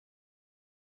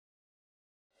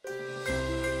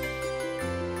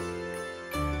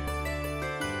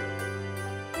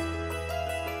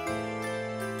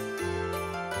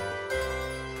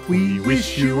We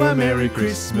wish you a Merry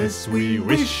Christmas. We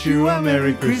wish you a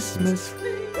Merry Christmas.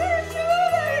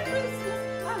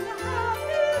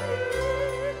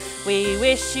 We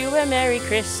wish you a Merry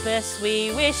Christmas.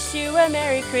 We wish you a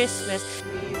Merry Christmas.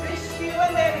 We wish you a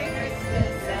Merry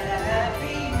Christmas and a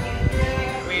Happy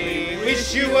New Year. We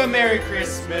wish you a Merry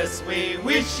Christmas. We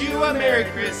wish you a Merry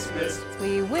Christmas.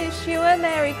 We wish you a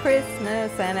Merry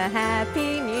Christmas and a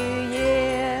Happy New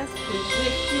Year. We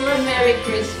wish you a Merry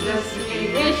Christmas.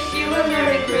 We wish you a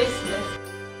Merry Christmas.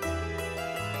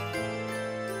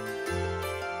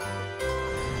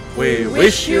 We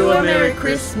wish you a Merry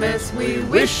Christmas. We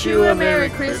wish you a Merry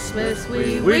Christmas.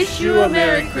 We wish you a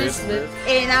Merry Christmas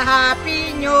And a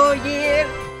Happy New Year.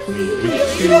 We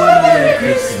wish you a Merry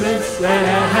Christmas and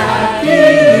a Happy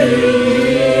New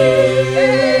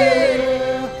Year.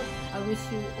 I wish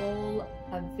you all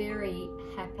a very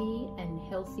happy and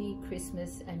healthy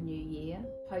Christmas and New Year.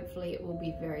 Hopefully it will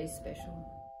be very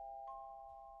special.